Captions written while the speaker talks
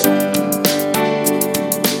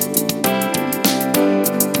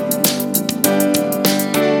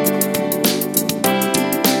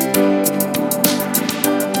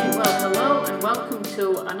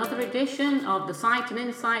of the Sight and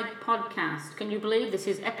Insight podcast. Can you believe this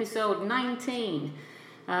is episode 19?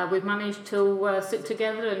 We've managed to sit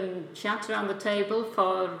together and chat around the table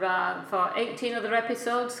for 18 other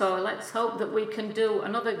episodes, so let's hope that we can do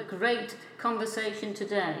another great conversation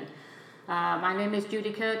today. My name is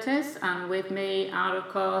Judy Curtis, and with me are, of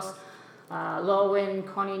course,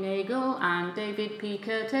 Lorwyn Connie Nagel and David P.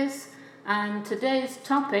 Curtis. And today's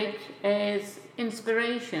topic is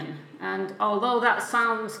inspiration. And although that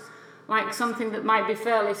sounds like something that might be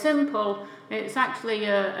fairly simple, it's actually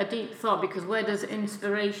a deep thought, because where does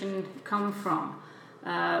inspiration come from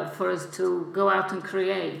for us to go out and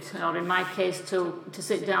create, or in my case to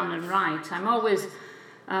sit down and write? I'm always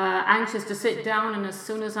anxious to sit down, and as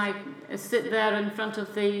soon as I sit there in front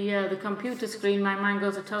of the computer screen, my mind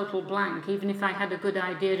goes a total blank, even if I had a good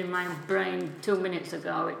idea in my brain 2 minutes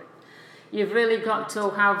ago. You've really got to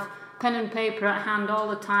have pen and paper at hand all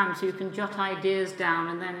the time so you can jot ideas down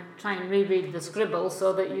and then try and reread the scribble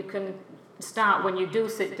so that you can start when you do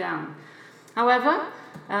sit down. However,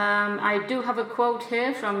 I do have a quote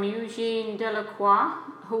here from Eugene Delacroix,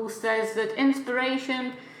 who says that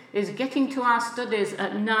inspiration is getting to our studies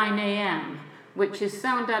at 9 a.m., which is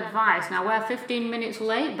sound advice. Now, we're 15 minutes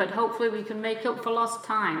late, but hopefully we can make up for lost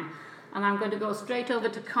time. And I'm going to go straight over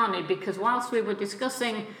to Connie, because whilst we were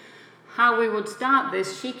discussing how we would start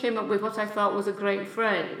this, she came up with what I thought was a great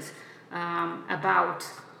phrase about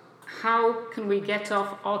how can we get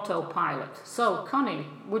off autopilot. So, Connie,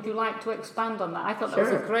 would you like to expand on that? I thought that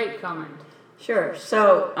was a great comment. Sure.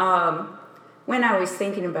 So, when I was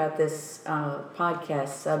thinking about this podcast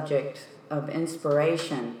subject of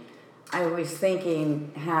inspiration, I was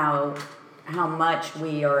thinking how much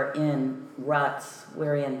we are in ruts,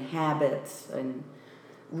 we're in habits and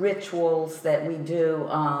rituals that we do,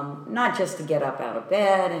 not just to get up out of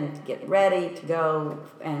bed and to get ready to go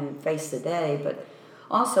and face the day, but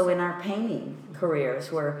also in our painting careers,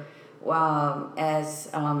 where as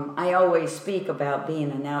I always speak about being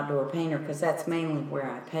an outdoor painter, because that's mainly where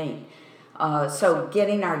I paint. So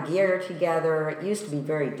getting our gear together, it used to be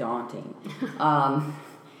very daunting. And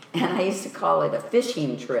I used to call it a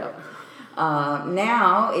fishing trip.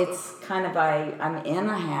 Now it's kind of, I'm in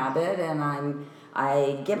a habit, and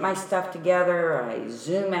I get my stuff together, I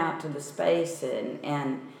zoom out to the space,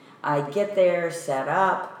 and I get there, set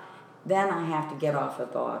up, then I have to get off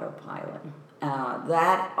of autopilot.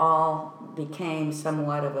 That all became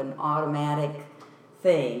somewhat of an automatic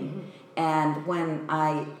thing. Mm-hmm. And when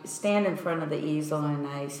I stand in front of the easel and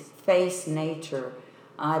I face nature,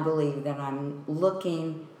 I believe that I'm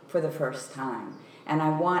looking for the first time. And I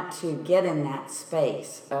want to get in that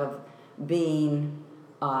space of being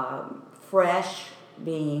fresh,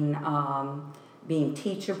 being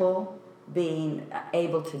teachable, being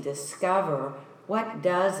able to discover what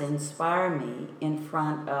does inspire me in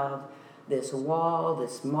front of this wall,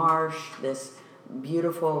 this marsh, this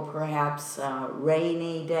beautiful, perhaps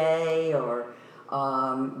rainy day or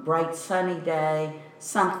bright sunny day,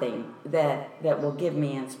 something that will give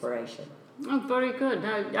me inspiration. Oh, very good.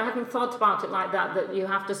 I haven't thought about it like that you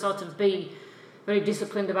have to sort of be very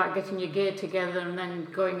disciplined about getting your gear together and then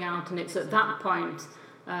going out, and it's at that point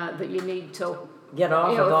that you need to get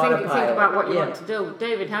off of autopilot. Think about what you want to do.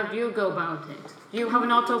 David, how do you go about it? Do you have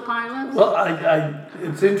an autopilot? Well,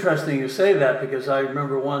 it's interesting you say that, because I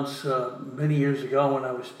remember once, many years ago, when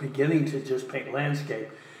I was beginning to just paint landscape,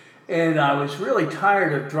 and I was really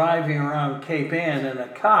tired of driving around Cape Ann in a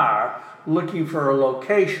car looking for a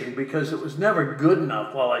location, because it was never good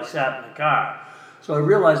enough while I sat in the car. So I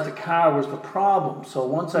realized the car was the problem. So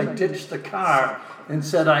once I ditched the car and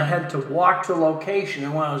said I had to walk to location,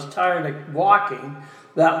 and when I was tired of walking,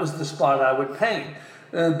 that was the spot I would paint.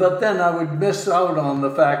 But then I would miss out on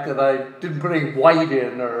the fact that I didn't put any white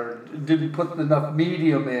in, or didn't put enough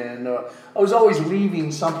medium in. Or I was always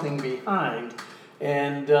leaving something behind,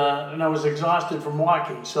 and I was exhausted from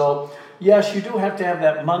walking. So yes, you do have to have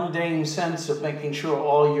that mundane sense of making sure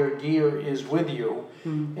all your gear is with you,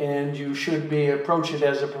 and you should approach it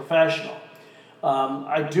as a professional.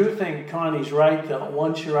 I do think Connie's right, though.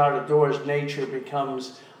 Once you're out of doors, nature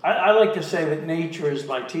becomes, I like to say that nature is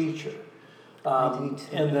my teacher. And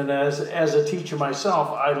then as a teacher myself,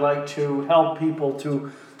 I like to help people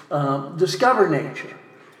to discover nature.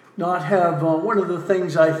 Not have, one of the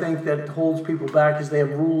things I think that holds people back is they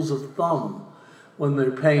have rules of thumb when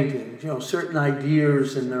they're painting. Certain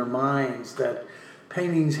ideas in their minds that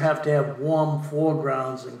paintings have to have warm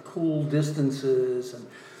foregrounds and cool distances, and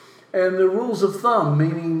And the rules of thumb,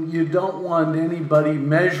 meaning you don't want anybody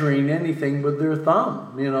measuring anything with their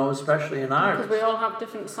thumb, especially in art. Because we all have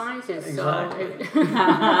different sizes. Exactly. So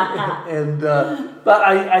but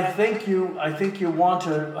I think you want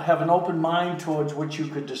to have an open mind towards what you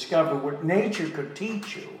could discover, what nature could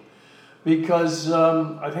teach you, because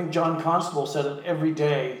I think John Constable said it, every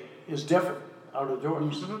day is different out of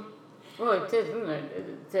doors. Mm-hmm. Well, it is, isn't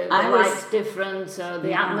it? The light's different,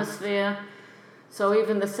 the atmosphere. So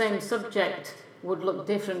even the same subject would look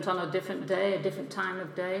different on a different day, a different time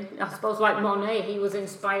of day. I suppose like Monet, he was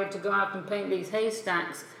inspired to go out and paint these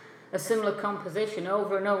haystacks, a similar composition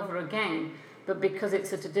over and over again, but because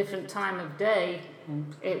it's at a different time of day,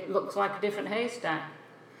 it looks like a different haystack.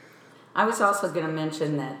 I was also going to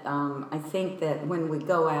mention that I think that when we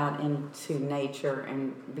go out into nature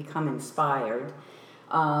and become inspired,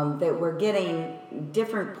 that we're getting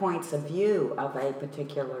different points of view of a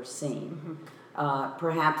particular scene.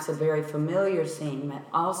 Perhaps a very familiar scene, but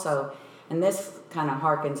also, and this kind of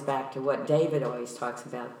harkens back to what David always talks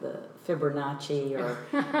about, the Fibonacci, or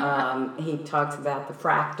he talks about the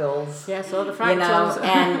fractals. Yes, all the fractals.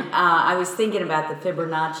 And I was thinking about the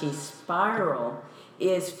Fibonacci spiral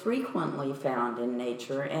is frequently found in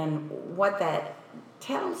nature, and what that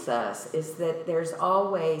tells us is that there's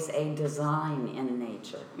always a design in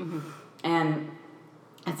nature. And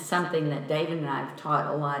it's something that David and I have taught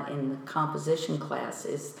a lot in the composition class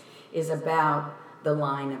is about the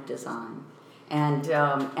line of design. And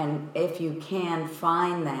if you can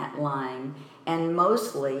find that line, and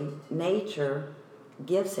mostly nature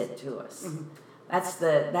gives it to us. That's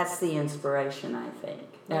the inspiration, I think.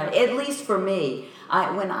 At least for me,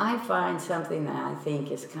 when I find something that I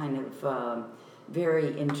think is kind of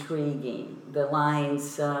very intriguing, the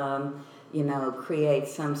lines create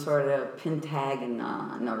some sort of pentagon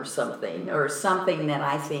or something that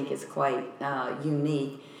I think is quite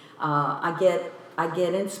unique. I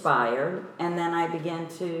get inspired, and then I begin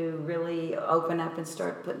to really open up and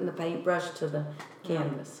start putting the paintbrush to the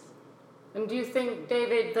canvas. And do you think,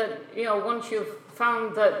 David, that once you've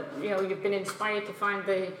found that you've been inspired to find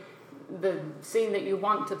the scene that you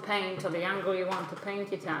want to paint or the angle you want to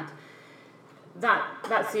paint it at,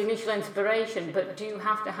 that's the initial inspiration, but do you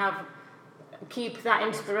have to keep that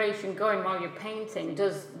inspiration going while you're painting?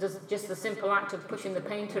 Does just the simple act of pushing the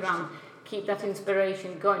paint around keep that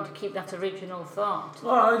inspiration going, to keep that original thought?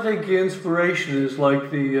 Well, I think the inspiration is like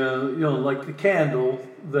the candle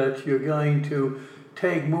that you're going to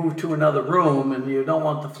move to another room, and you don't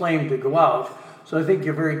want the flame to go out. So I think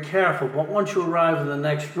you're very careful. But once you arrive in the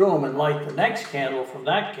next room and light the next candle from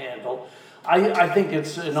that candle, I think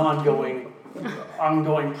it's an ongoing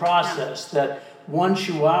process that once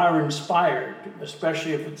you are inspired,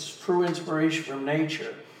 especially if it's true inspiration from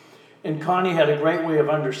nature, and Connie had a great way of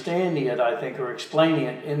understanding it, I think, or explaining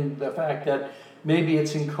it in the fact that maybe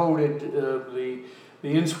it's encoded, the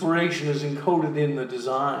inspiration is encoded in the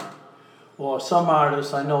design. Or some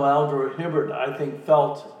artists, I know Alvaro Hibbert, I think,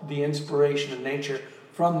 felt the inspiration of nature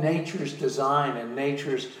from nature's design and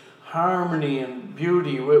nature's harmony and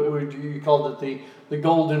beauty. You called it the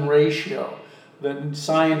golden ratio. That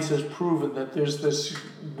science has proven that there's this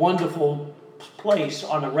wonderful place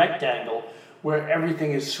on a rectangle where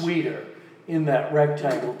everything is sweeter in that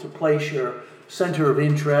rectangle to place your center of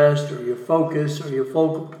interest or your focus or your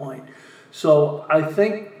focal point. So I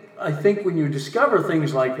think when you discover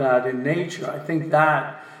things like that in nature, I think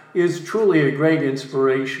that is truly a great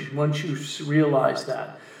inspiration once you realize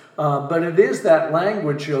that. But it is that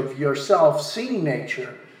language of yourself seeing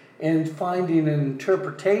nature and finding an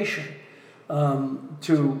interpretation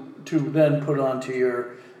to then put onto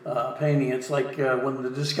your painting. It's like when the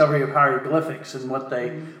discovery of hieroglyphics and what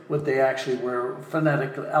they actually were,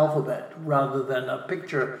 phonetic alphabet rather than a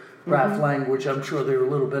picture graph language. I'm sure they're a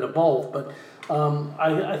little bit of both, but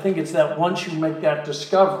I think it's that once you make that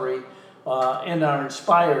discovery and are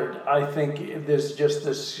inspired, I think there's just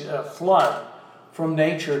this flood from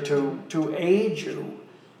nature to aid you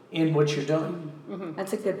in what you're doing.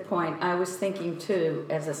 That's a good point. I was thinking too,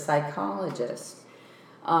 as a psychologist,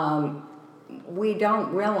 we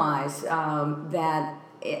don't realize that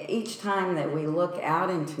each time that we look out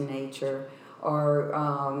into nature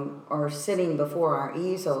or sitting before our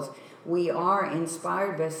easels, we are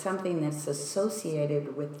inspired by something that's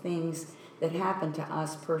associated with things that happen to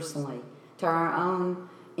us personally, to our own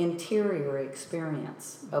interior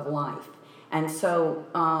experience of life. And so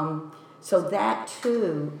that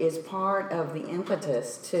too is part of the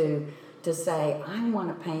impetus to say, I want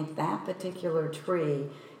to paint that particular tree,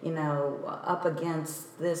 up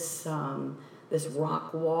against this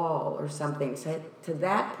rock wall or something. So to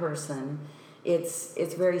that person,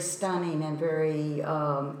 it's very stunning and very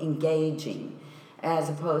engaging, as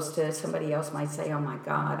opposed to somebody else might say, oh my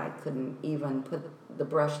God, I couldn't even put the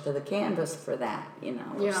brush to the canvas for that,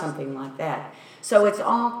 or something like that. So it's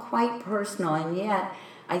all quite personal, and yet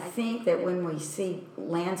I think that when we see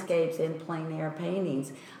landscapes in plein air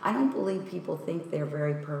paintings, I don't believe people think they're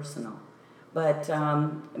very personal. But I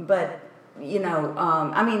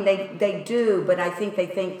mean, they do, but I think they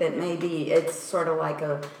think that maybe it's sort of like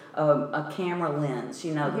a camera lens,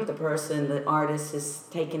 that the artist is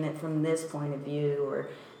taking it from this point of view or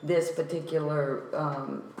this particular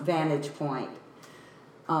vantage point.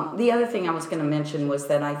 The other thing I was going to mention was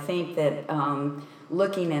that I think that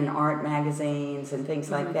looking in art magazines and things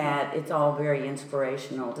like that, it's all very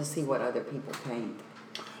inspirational to see what other people paint.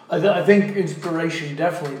 I think inspiration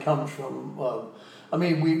definitely comes from,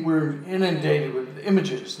 we're inundated with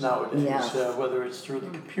images nowadays, Yes. Whether it's through the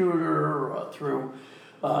computer or through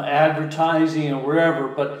advertising or wherever.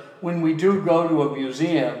 But when we do go to a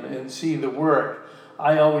museum and see the work,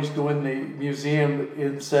 I always go in the museum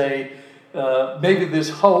and say, maybe there's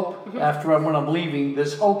hope when I'm leaving,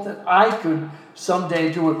 there's hope that I could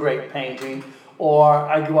someday do a great painting, or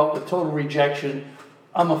I go out with total rejection,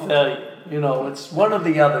 I'm a failure. It's one or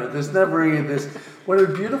the other. There's never any of this. What a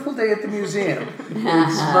beautiful day at the museum.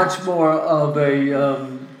 It's much more of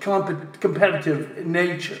a competitive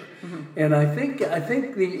nature. And I think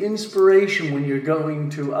the inspiration when you're going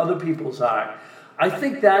to other people's art, I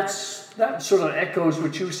think that sort of echoes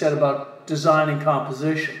what you said about design and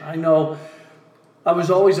composition. I know I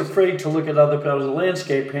was always afraid to look at I was a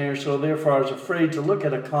landscape painter, so therefore I was afraid to look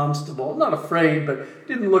at a Constable. Not afraid, but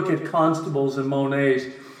didn't look at Constables and Monets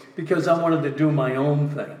because I wanted to do my own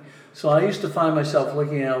thing. So I used to find myself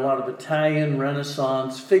looking at a lot of Italian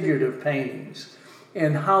Renaissance figurative paintings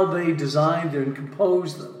and how they designed and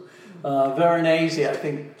composed them. Veronese, I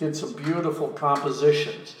think, did some beautiful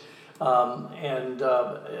compositions and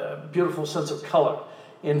beautiful sense of color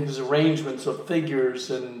in his arrangements of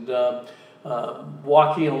figures and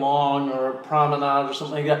walking along or a promenade or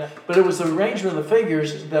something like that. But it was the arrangement of the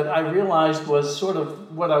figures that I realized was sort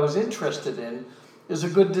of what I was interested in, is a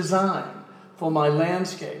good design for my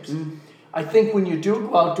landscapes. I think when you do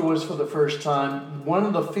go outdoors for the first time, one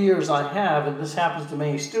of the fears I have, and this happens to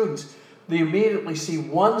many students, they immediately see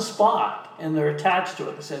one spot and they're attached to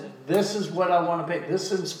it. They said, this is what I want to paint.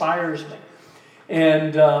 This inspires me.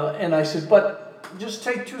 And I said, but just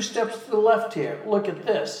take 2 steps to the left here. Look at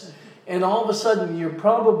this. And all of a sudden, you're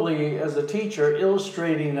probably, as a teacher,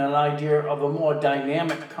 illustrating an idea of a more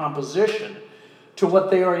dynamic composition to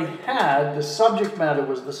what they already had. The subject matter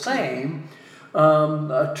was the same.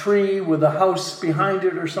 A tree with a house behind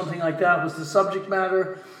it or something like that was the subject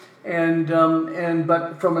matter.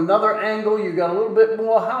 But from another angle, you got a little bit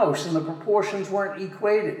more house, and the proportions weren't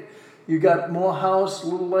equated. You got more house, a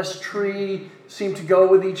little less tree, seemed to go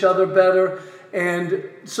with each other better. And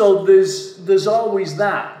so there's always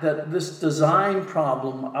that this design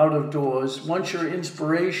problem out of doors, once you're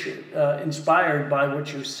inspired by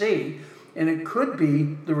what you see, and it could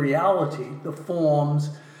be the reality, the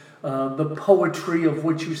forms, the poetry of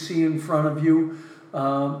what you see in front of you.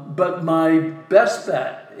 But my best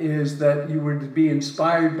bet is that you were to be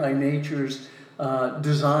inspired by nature's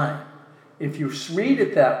design. If you read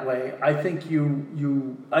it that way, I think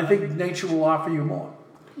I think nature will offer you more.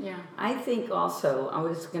 Yeah, I think also, I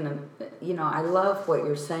love what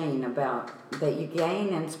you're saying about that you gain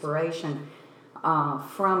inspiration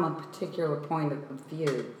from a particular point of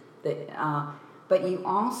view, but you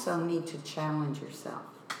also need to challenge yourself.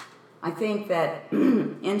 I think that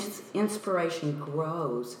inspiration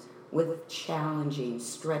grows with challenging,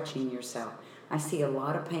 stretching yourself. I see a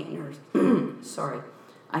lot of painters,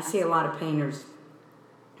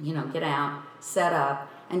 get out, set up,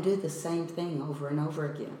 and do the same thing over and over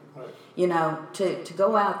again. Right. To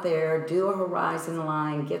go out there, do a horizon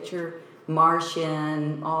line, get your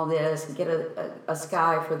Martian, all this, get a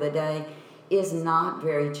sky for the day, is not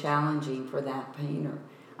very challenging for that painter.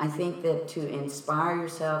 I think that to inspire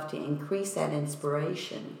yourself, to increase that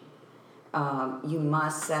inspiration, you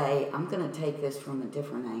must say, I'm going to take this from a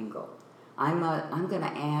different angle. I'm going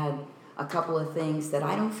to add a couple of things that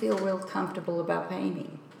I don't feel real comfortable about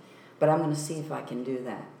painting, but I'm going to see if I can do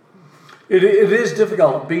that. It is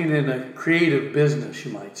difficult being in a creative business,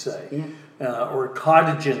 you might say, or a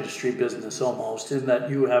cottage industry business almost, in that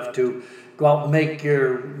you have to go out and make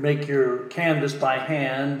your canvas by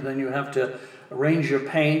hand, then you have to arrange your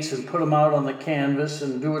paints and put them out on the canvas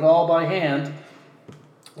and do it all by hand,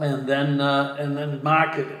 and then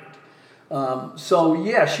market it. So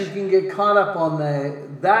yes, you can get caught up on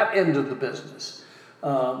that end of the business.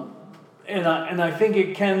 and I think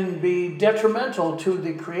it can be detrimental to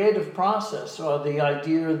the creative process, or the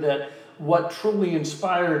idea that what truly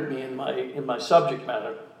inspired me in my subject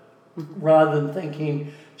matter, rather than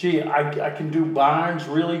thinking, gee, I can do barns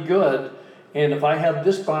really good, and if I have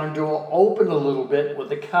this barn door open a little bit with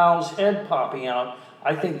the cow's head popping out,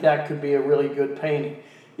 I think that could be a really good painting.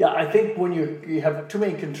 Yeah, I think when you have too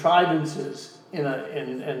many contrivances in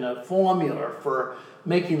a formula for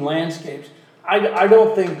making landscapes, I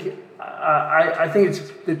don't think, I think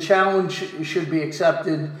it's, the challenge should be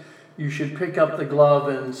accepted. You should pick up the glove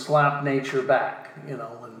and slap nature back, you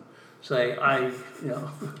know, and say, I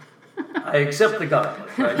accept the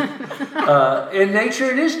gauntlet, right? In nature,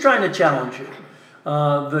 it is trying to challenge you.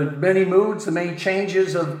 The many moods, the many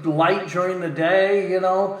changes of light during the day, you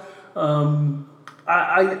know.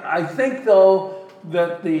 I think, though,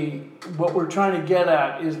 that what we're trying to get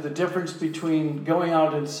at is the difference between going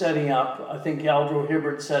out and setting up. I think Aldro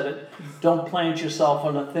Hibbert said it, don't plant yourself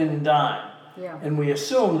on a thin dime. Yeah. And we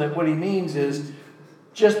assume that what he means is,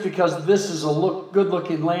 just because this is a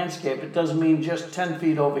good-looking landscape, it doesn't mean just 10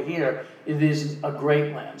 feet over here it is a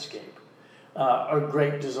great landscape, or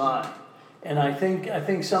great design. And I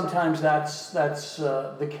think sometimes that's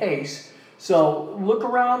the case. So look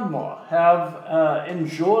around more,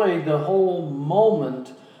 enjoy the whole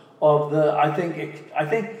moment of the. I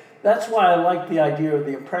think that's why I like the idea of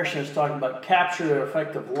the Impressionists talking about capture the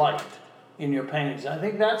effect of light in your paintings. I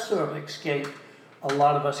think that sort of escaped a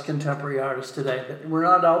lot of us contemporary artists today, that we're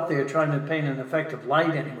not out there trying to paint an effective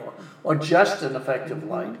light anymore, or just an effective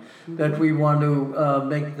light, that we want to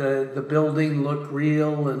make the building look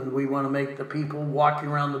real, and we want to make the people walking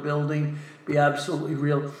around the building be absolutely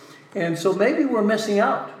real. And so maybe we're missing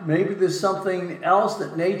out. Maybe there's something else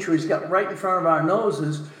that nature has got right in front of our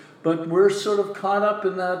noses, but we're sort of caught up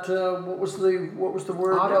in that, what was the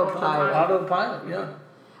word? Autopilot. Autopilot, yeah.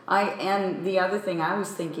 And the other thing I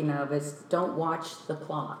was thinking of is don't watch the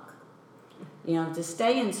clock. You know, to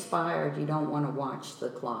stay inspired, you don't want to watch the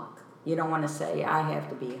clock. You don't want to say, I have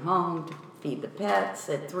to be home to feed the pets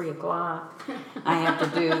at 3 o'clock. I have to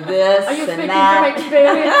do this Are you and speaking that. from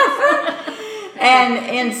experience? And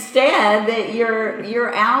instead, that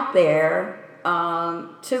you're out there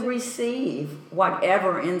to receive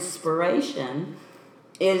whatever inspiration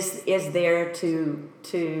is there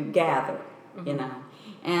to gather, you know.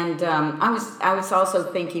 And I was also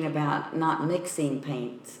thinking about not mixing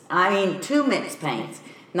paints. I mean, to mix paints,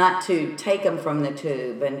 not to take them from the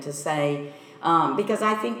tube and to say, because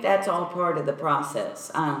I think that's all part of the process.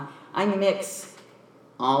 I mix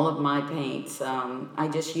all of my paints. I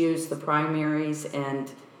just use the primaries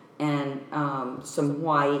and some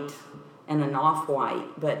white and an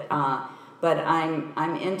off-white, but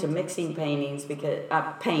I'm into mixing paints because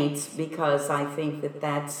I think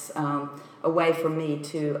that's a way for me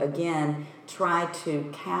to, again, try to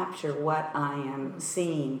capture what I am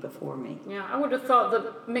seeing before me. Yeah, I would have thought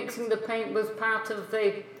that mixing the paint was part of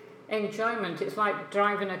the enjoyment. It's like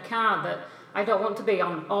driving a car, that I don't want to be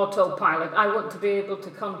on autopilot. I want to be able to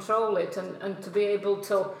control it and to be able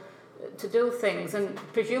to do things. And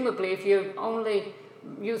presumably, if you're only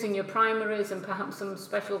using your primaries and perhaps some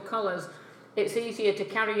special colours, it's easier to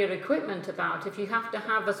carry your equipment about. If you have to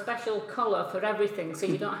have a special colour for everything so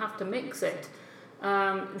you don't have to mix it,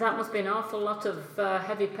 that must be an awful lot of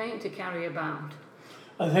heavy paint to carry about.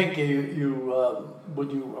 I think when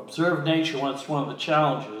you observe nature, it's one of the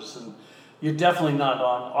challenges, and you're definitely not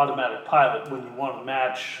on automatic pilot when you want to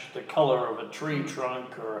match the color of a tree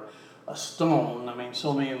trunk or a stone. I mean,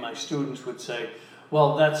 so many of my students would say,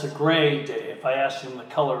 well, that's a gray day. If I ask them the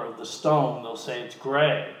color of the stone, they'll say it's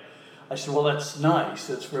gray. I said, well, that's nice,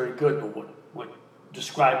 that's very good, but what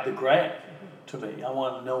describe the gray to me? I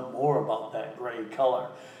want to know more about that gray color.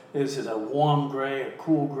 Is it a warm gray, a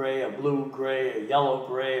cool gray, a blue gray, a yellow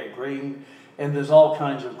gray, a green? And there's all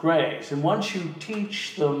kinds of grays. And once you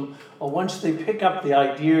teach them, or once they pick up the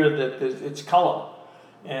idea that it's color,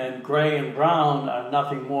 and gray and brown are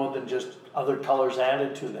nothing more than just other colors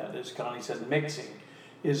added to that, as Connie said, mixing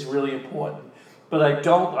is really important. But I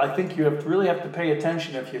think you really have to pay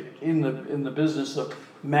attention if you're in the business of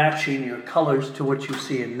matching your colors to what you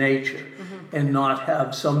see in nature, and not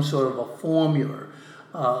have some sort of a formula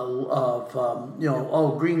of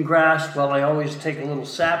green grass. Well, I always take a little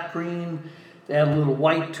sap green, add a little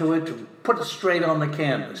white to it, and put it straight on the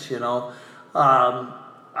canvas. You know,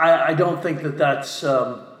 I don't think that's.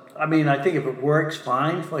 I mean, I think if it works,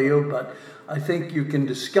 fine for you, but I think you can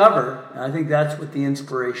discover. And I think that's what the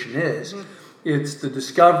inspiration is. It's the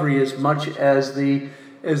discovery as much as the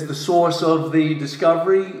source of the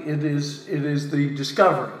discovery. It is the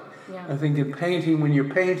discovery. Yeah. I think in painting, when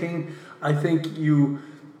you're painting, I think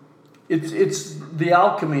it's the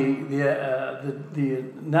alchemy, the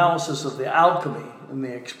analysis of the alchemy and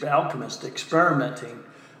the alchemist experimenting,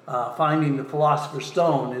 finding the philosopher's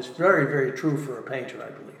stone is very, very true for a painter, I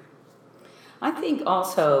believe. I think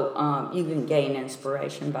also you can gain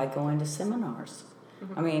inspiration by going to seminars.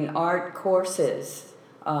 Mm-hmm. I mean, art courses,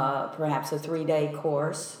 perhaps a 3-day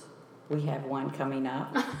course. We have one coming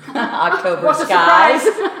up. October Skies.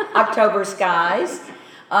 October Skies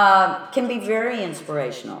can be very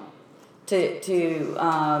inspirational. To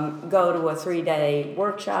go to a 3-day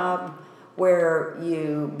workshop where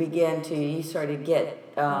you begin to you sort of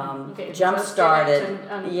get jump started.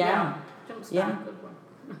 Yeah.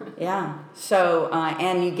 Yeah. So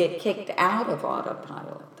and you get kicked out of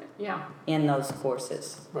autopilot. Yeah. In those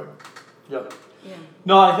courses. Right. Yeah. Yeah.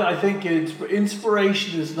 No, I think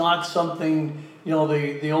inspiration is not something,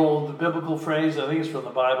 the biblical phrase, I think it's from the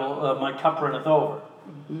Bible, my cup runneth over.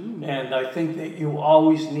 Mm-hmm. And I think that you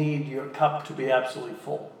always need your cup to be absolutely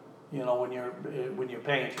full, when you're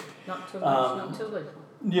painting. Not too much, not too little.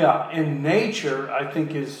 Yeah, and nature, I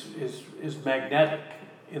think, is magnetic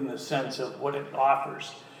in the sense of what it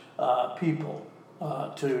offers people.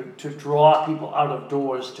 To draw people out of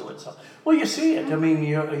doors to it. So, well, you see it. I mean,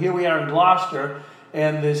 here we are in Gloucester,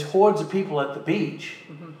 and there's hordes of people at the beach.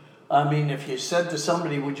 Mm-hmm. I mean, if you said to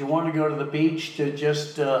somebody, would you want to go to the beach to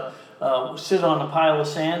just sit on a pile of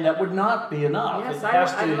sand, that would not be enough.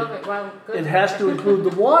 Yes, I love it. Well, good. It has to include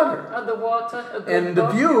the water. The water. And the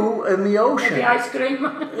view and the ocean. And the ice cream.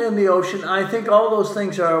 And the ocean. I think all those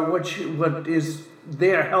things are what is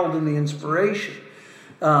there held in the inspiration.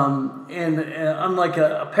 Unlike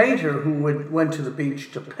a painter who went to the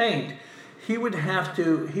beach to paint, he would have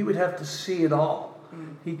to see it all.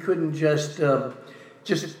 Mm. He couldn't just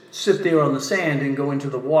sit there on the sand and go into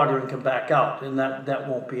the water and come back out, and that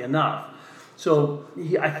won't be enough. So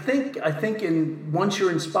I think once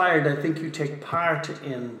you're inspired, I think you take part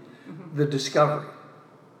in the discovery.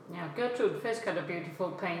 Yeah, Gertrude Fisk had a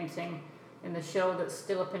beautiful painting in the show that's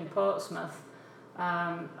still up in Portsmouth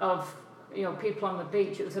of people on the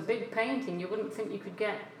beach. It was a big painting. You wouldn't think you could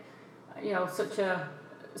get,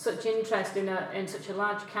 such interest in such a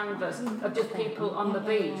large canvas of just people on the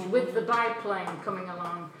beach with the biplane coming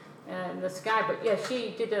along in the sky. But yeah,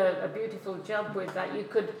 she did a beautiful job with that. You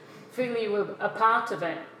could feel you were a part of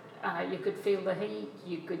it. You could feel the heat.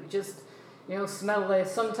 You could just, smell the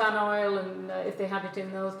suntan oil, and if they had it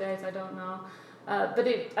in those days, I don't know. But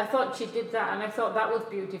I thought she did that, and I thought that was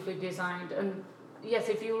beautifully designed. And yes,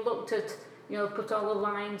 if you looked at, put all the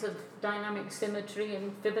lines of dynamic symmetry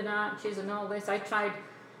and Fibonacci's and all this, I tried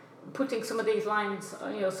putting some of these lines,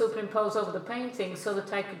 superimposed over the painting so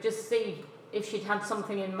that I could just see if she'd had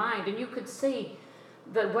something in mind. And you could see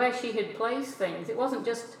that where she had placed things, it wasn't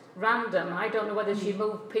just random. I don't know whether she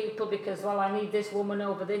moved people because, I need this woman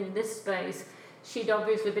over in this space. She'd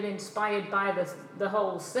obviously been inspired by the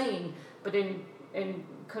whole scene, but in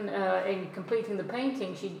completing the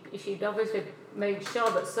painting, she'd obviously made sure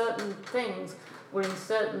that certain things were in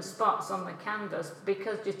certain spots on the canvas,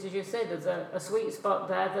 because just as you said, there's a sweet spot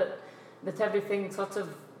there that everything sort of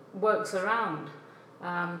works around.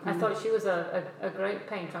 I thought she was a great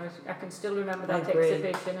painter. I can still remember that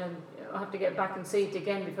exhibition, and I'll have to get back and see it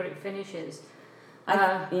again before it finishes.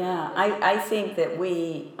 I think that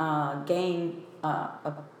we gain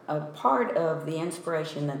a part of the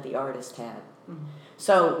inspiration that the artist had. Mm-hmm.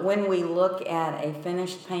 So when we look at a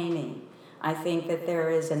finished painting, I think that there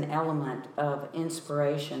is an element of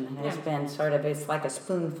inspiration that has been it's like a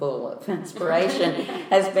spoonful of inspiration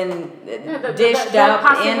has been dished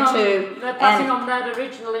up into... They're passing on that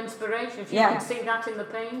original inspiration. If you can see that in the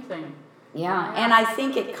painting. Yeah, and I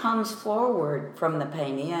think it comes forward from the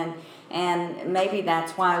painting, and maybe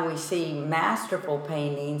that's why we see masterful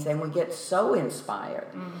paintings and we get so inspired.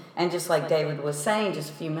 Mm. And just like David was saying just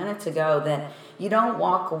a few minutes ago, that you don't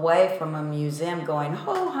walk away from a museum going,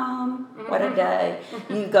 ho-hum, what a day.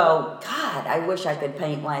 You go, God, I wish I could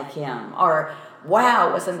paint like him. Or,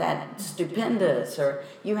 wow, wasn't that stupendous? Or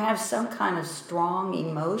you have some kind of strong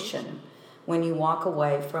emotion when you walk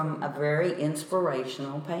away from a very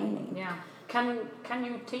inspirational painting. Yeah. Can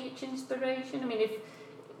you teach inspiration? I mean, if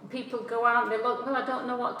people go out and they look, I don't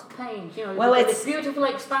know what to paint. It's this beautiful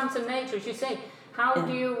expanse of nature, as you say. How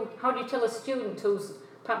do you tell a student who's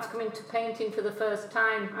perhaps coming to painting for the first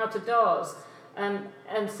time out of doors and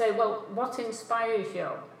say, well, what inspires you?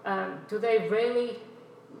 Do they really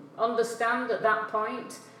understand at that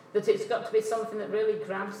point that it's got to be something that really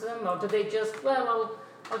grabs them, or do they just,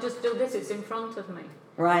 I'll just do this, it's in front of me?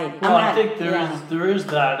 Right. No, I think there is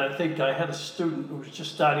that. I think I had a student who was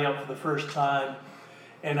just starting out for the first time,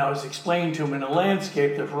 and I was explaining to him in a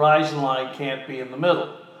landscape the horizon line can't be in the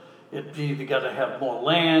middle. It either got to have more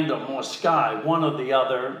land or more sky, one or the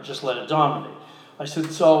other, just let it dominate. I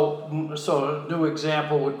said, so a new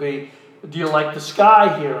example would be, do you like the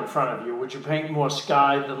sky here in front of you? Would you paint more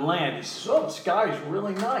sky than land? He says, oh, the sky is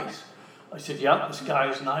really nice. I said, yeah, the sky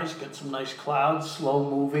is nice, got some nice clouds, slow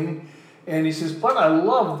moving. And he says, but I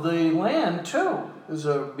love the land too. There's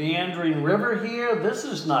a meandering river here, this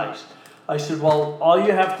is nice. I said, well, all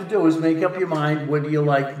you have to do is make up your mind, what do you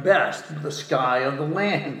like best, the sky or the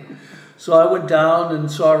land? So I went down and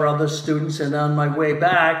saw other students, and on my way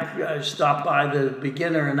back, I stopped by the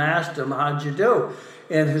beginner and asked him, how'd you do?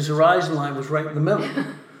 And his horizon line was right in the middle.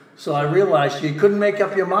 So I realized you couldn't make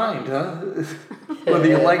up your mind, huh? Whether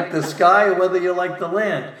you like the sky or whether you like the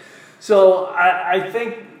land. So I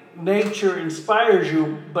think nature inspires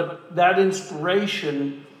you, but that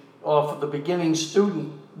inspiration for the beginning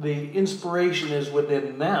student, the inspiration is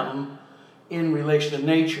within them in relation to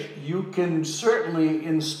nature. You can certainly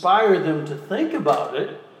inspire them to think about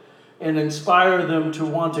it and inspire them to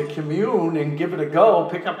want to commune and give it a go,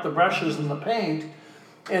 pick up the brushes and the paint.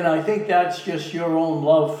 And I think that's just your own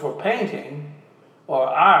love for painting or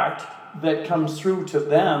art that comes through to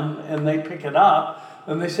them, and they pick it up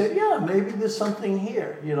and they say, yeah, maybe there's something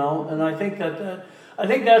here, you know. And I think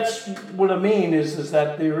that's what I mean is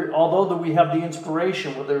that although we have the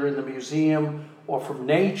inspiration, whether in the museum or from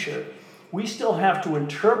nature, we still have to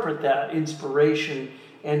interpret that inspiration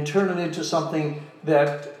and turn it into something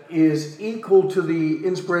that is equal to the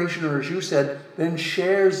inspiration, or as you said, then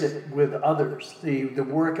shares it with others. The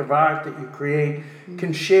work of art that you create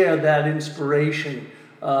can share that inspiration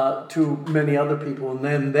to many other people, and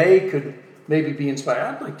then they could maybe be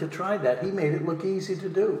inspired. I'd like to try that. He made it look easy to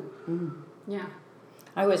do. Yeah.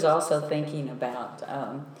 I was also thinking about,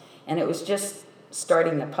 and it was just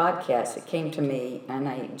starting the podcast, it came to me, and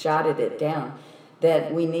I jotted it down,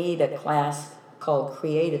 that we need a class called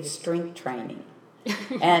Creative Strength Training.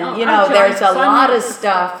 And, you know, there's a lot of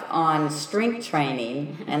stuff on strength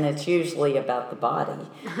training, and it's usually about the body.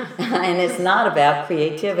 And it's not about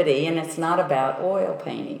creativity, and it's not about oil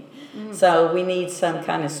painting. So we need some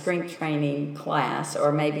kind of strength training class,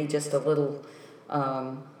 or maybe just a little,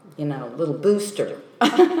 little booster.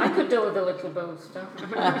 I could do with a little booster.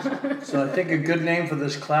 So I think a good name for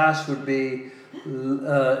this class would be,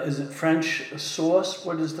 is it French sauce?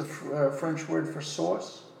 What is the French word for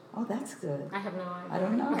sauce? Oh, that's good. I have no idea. I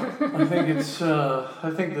don't know. I think it's.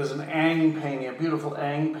 I think there's an Ang painting, a beautiful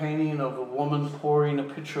Ang painting of a woman pouring a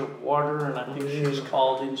pitcher of water, and I think she's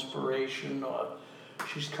called Inspiration, or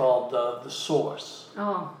she's called the Source.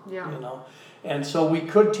 Oh, yeah. You know, and so we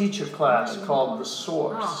could teach a class called the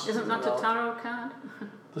Source. Oh, isn't that a tarot card?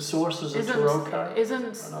 The Source is a tarot card.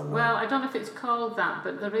 Well, I don't know if it's called that,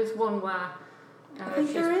 but there is one where I think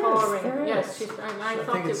she's there pouring. is. Yes, I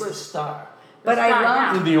thought think it's it the was. Star. But I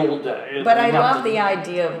love. In the old day. But I love the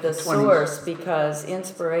idea of the source, because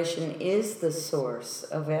inspiration is the source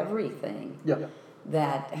of everything. Yeah.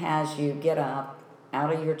 That has you get up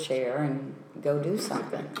out of your chair and go do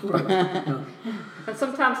something. And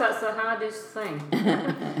sometimes that's the hardest thing.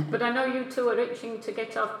 But I know you two are itching to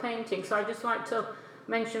get off painting, so I'd just like to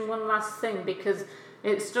mention one last thing, because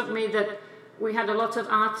it struck me that we had a lot of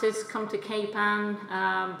artists come to Cape Ann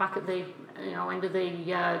back at the end of the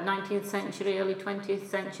 19th century, early 20th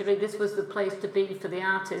century. This was the place to be for the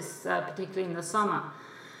artists, particularly in the summer.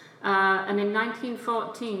 And in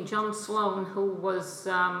 1914, John Sloan, who was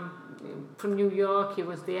from New York, he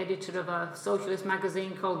was the editor of a socialist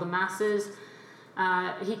magazine called The Masses.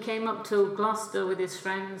 He came up to Gloucester with his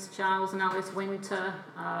friends, Charles and Alice Winter,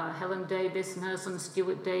 Helen Davis and her son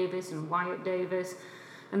Stuart Davis and Wyatt Davis.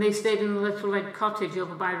 And they stayed in the Little Red Cottage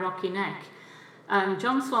over by Rocky Neck. And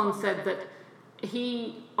John Sloan said that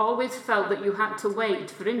he always felt that you had to wait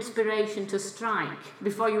for inspiration to strike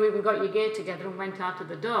before you even got your gear together and went out of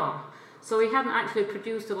the door. So he hadn't actually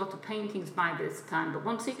produced a lot of paintings by this time. But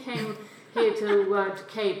once he came here to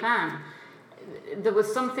Cape Ann, there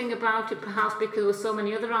was something about it, perhaps because there were so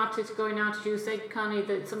many other artists going out, as you said, Connie,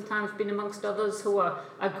 that sometimes been amongst others who are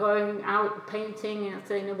going out painting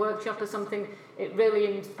in a workshop or something. It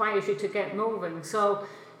really inspires you to get moving. So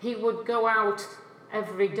he would go out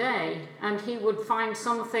every day and he would find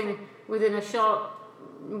something within a short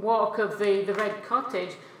walk of the Red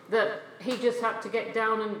Cottage that he just had to get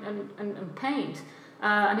down and paint.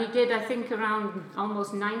 And he did, I think, around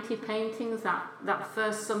almost 90 paintings that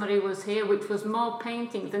first summer he was here, which was more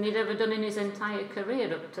paintings than he'd ever done in his entire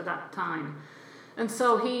career up to that time. And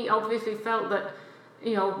so he obviously felt that,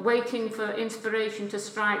 waiting for inspiration to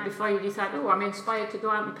strike before you decide, oh, I'm inspired to go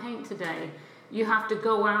out and paint today, you have to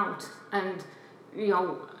go out and,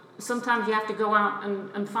 sometimes you have to go out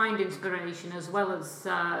and find inspiration as well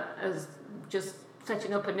as just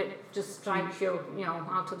setting up and it just strikes you,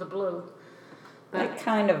 out of the blue. That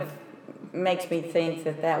kind of makes me think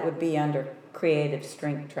that would be under creative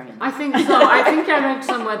strength training. I think so. I think I read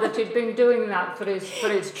somewhere that he'd been doing that for his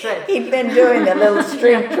trip. He'd been doing a little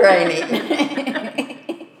strength training.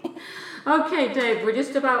 Okay, Dave, we're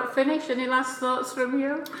just about finished. Any last thoughts from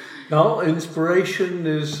you? No, inspiration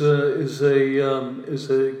is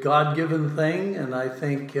a God-given thing, and I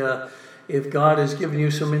think if God has given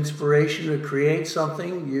you some inspiration to create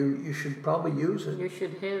something, you should probably use it. You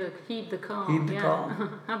should heed the call. Heed the call.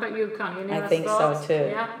 How about you, Connie? Any I last think thoughts? so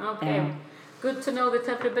too. Yeah. Okay. Yeah. Good to know that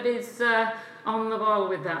everybody's on the ball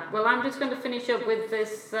with that. Well, I'm just going to finish up with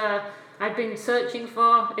this. I've been searching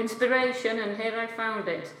for inspiration, and here I found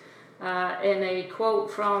it. In a quote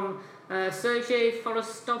from Sergei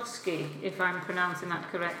Forostovsky, if I'm pronouncing that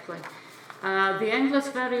correctly. The endless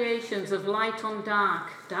variations of light on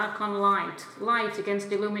dark, dark on light, light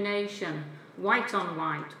against illumination, white on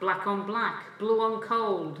white, black on black, blue on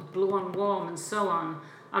cold, blue on warm, and so on,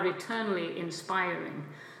 are eternally inspiring.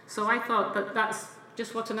 So I thought that that's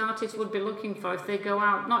just what an artist would be looking for if they go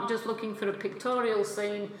out, not just looking for a pictorial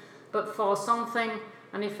scene, but for something,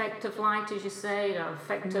 an effect of light, as you say, or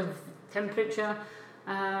effect of temperature.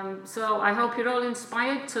 So I hope you're all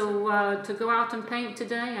inspired to go out and paint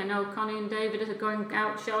today. I know Connie and David are going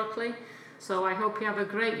out shortly. So I hope you have a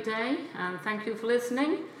great day, and thank you for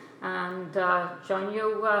listening. And join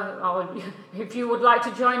you, or if you would like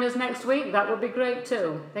to join us next week, that would be great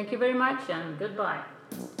too. Thank you very much, and goodbye.